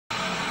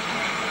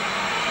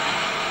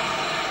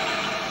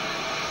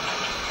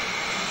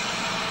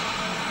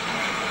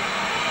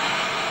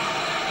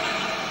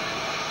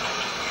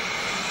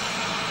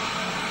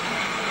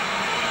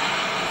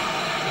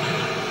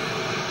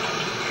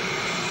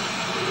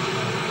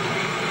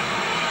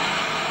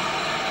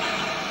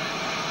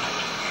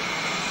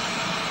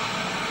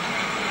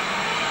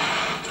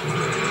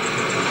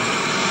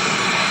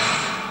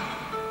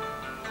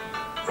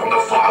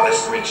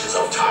reaches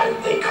of time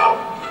they come,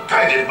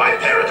 guided by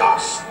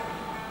paradox.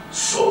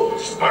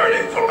 Souls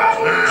burning for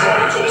battle,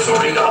 drawn to this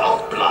arena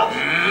of blood.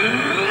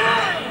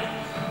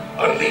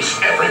 Unleash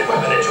every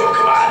weapon at your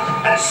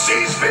command and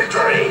seize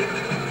victory!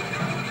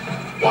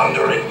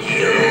 Wandering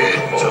hero,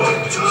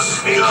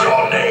 speak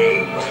your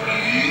name!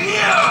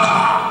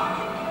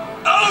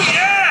 Oh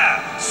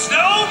yeah!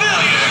 Snow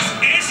Billiards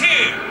is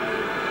here!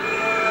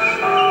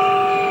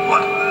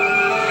 What?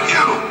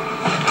 You?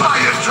 My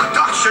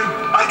introduction?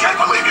 I can't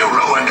believe you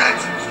ruined it!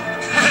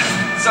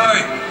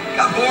 Sorry,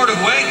 got bored of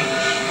waiting.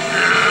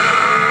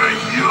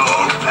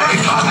 You'll pay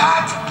for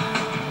that!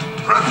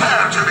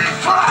 Prepare to be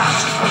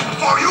thrashed,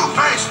 for you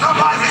face the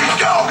mighty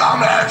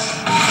Gilgamesh!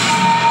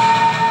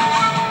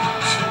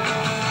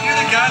 You're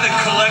the guy that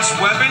collects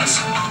weapons?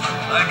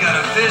 I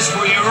got a fizz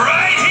for you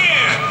right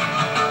here!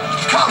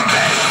 Come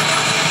then!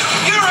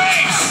 Your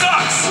aim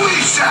sucks! We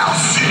shall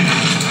see!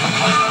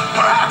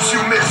 Perhaps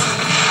you missed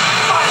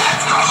my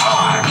extra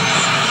arm!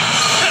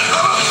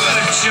 Is that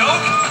a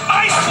joke?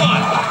 Ice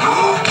one!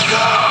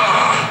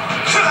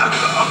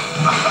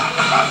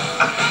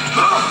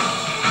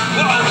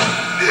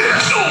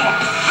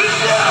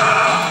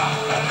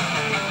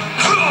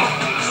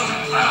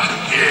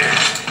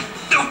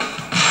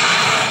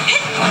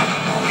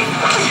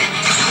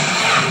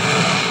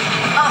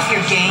 Off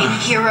your game,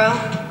 hero.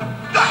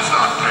 That's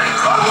not fair!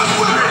 I was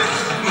winning!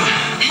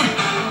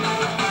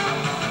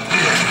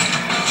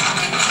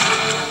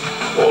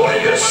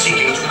 Warriors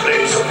seeking to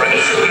claim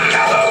supremacy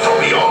gather from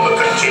beyond the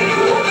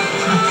continuum.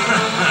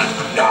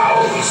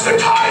 Now is the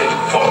time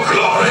for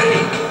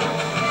glory!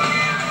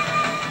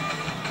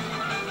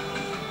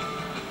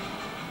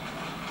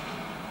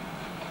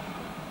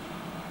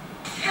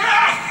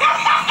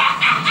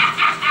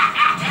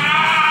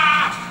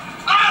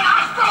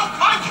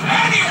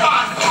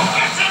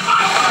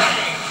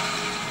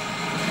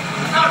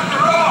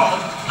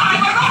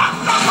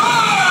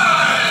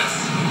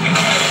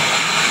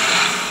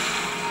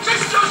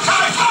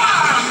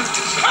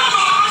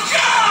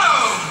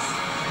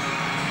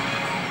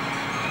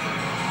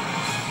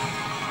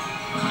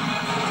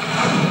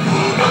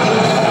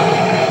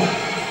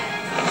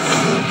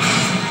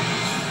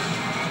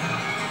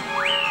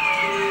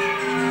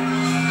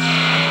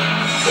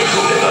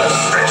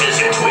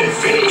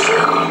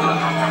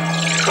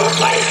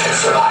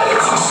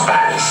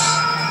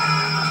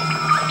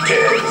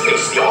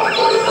 Face the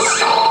onward of the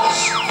stars.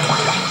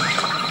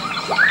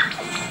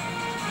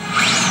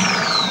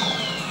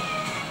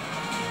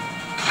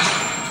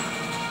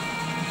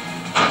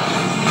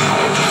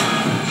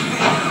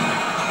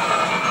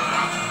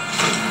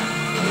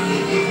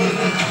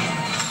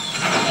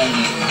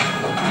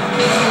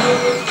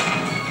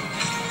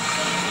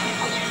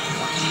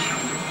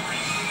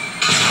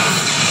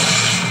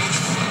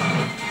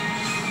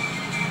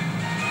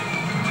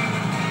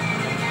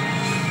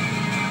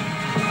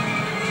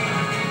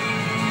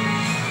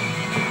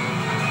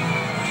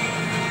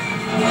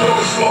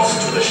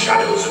 Lost to the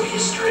shadows of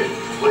history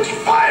will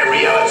defy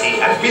reality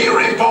and be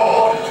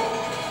reborn.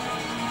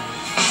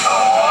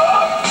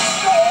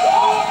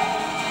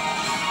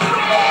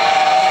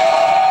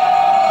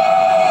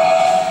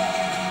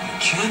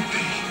 Can't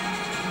be.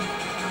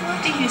 What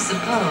do you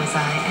suppose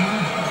I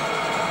am?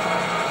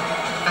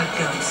 A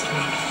ghost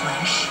made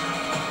flesh?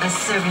 A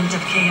servant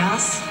of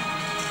chaos?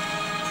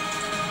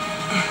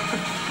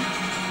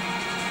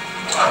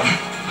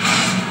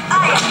 I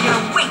am your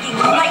waking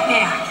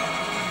nightmare!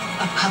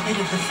 A puppet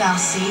of the foul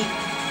sea?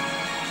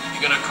 You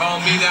gonna call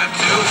me that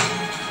too?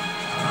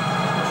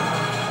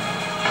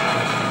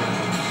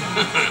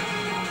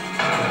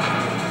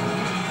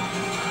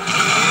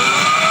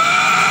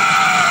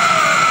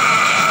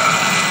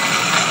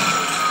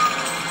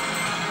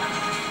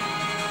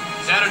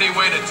 Is that any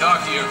way to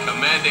talk to your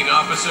commanding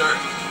officer?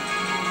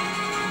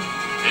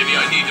 Maybe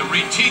I need to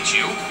reteach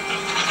you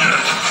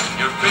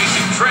your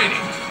basic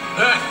training.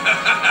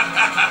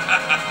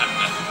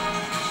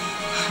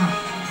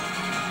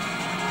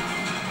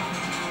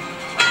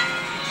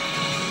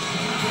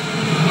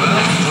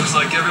 Looks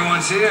like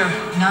everyone's here.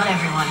 Not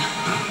everyone.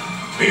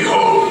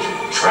 Behold,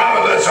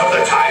 travelers of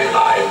the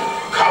timeline,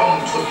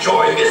 come to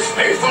join this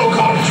fateful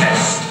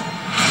contest.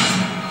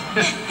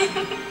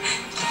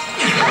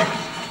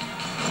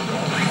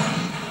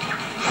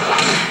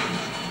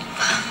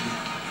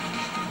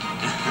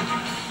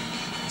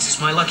 This is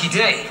my lucky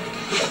day.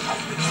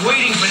 I've been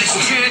waiting for this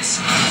chance.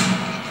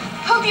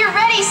 Hope you're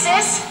ready,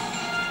 sis.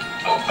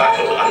 A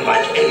battle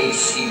unlike any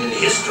seen in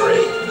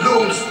history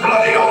looms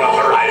bloody on the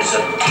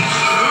horizon.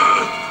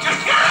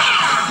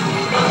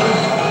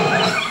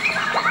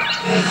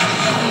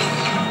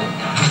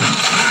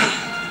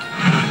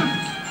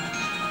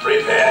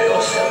 Prepare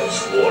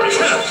yourselves, warriors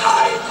of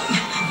time.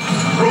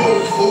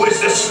 Prove who is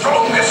the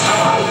strongest.